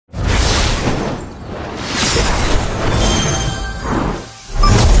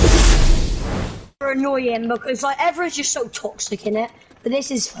super annoying because like everyone's just so toxic in it. But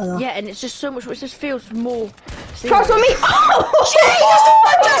this is fun. Yeah, and it's just so much. It just feels more. Trust on me. Oh, Jesus,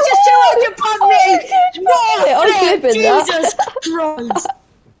 that's just 200 me. I'm flipping that. Jesus Christ.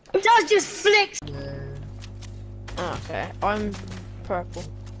 That just flicks. Okay, I'm purple.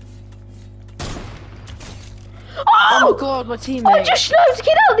 Oh, Oh my god, my teammate. I just sniped a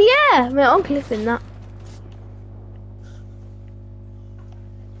kid out of the air. Man, I'm clipping that.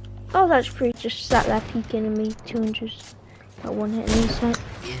 I was actually just sat there peeking at me 200s at one hit and snipe.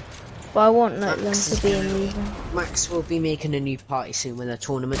 Yeah. But I want like them to be in reason. Max will be making a new party soon when the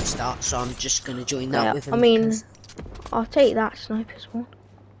tournament starts, so I'm just gonna join that Yeah, with him. I mean, because- I'll take that sniper's one.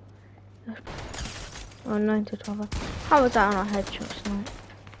 Oh, 9 to 12. How was that on a headshot snipe?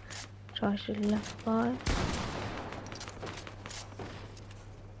 So I should left by.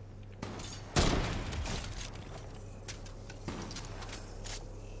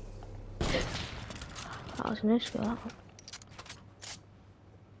 That was no skill, that one.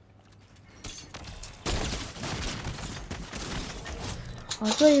 I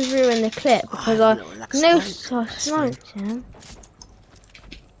was going to ruin the clip because I sniped him.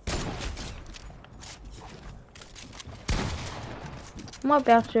 Might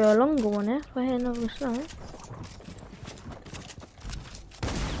be able to do a longer one if I hit another snipe.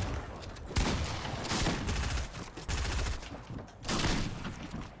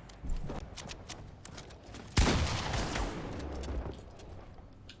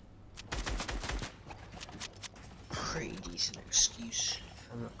 Pretty decent excuse, if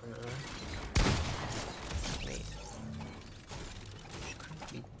I'm not gonna lie. Wait.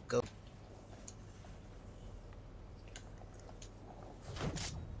 Should we go?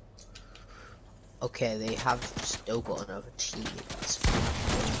 Okay, they have still got another team. That's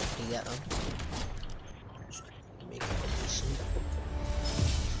fine. Can you get them?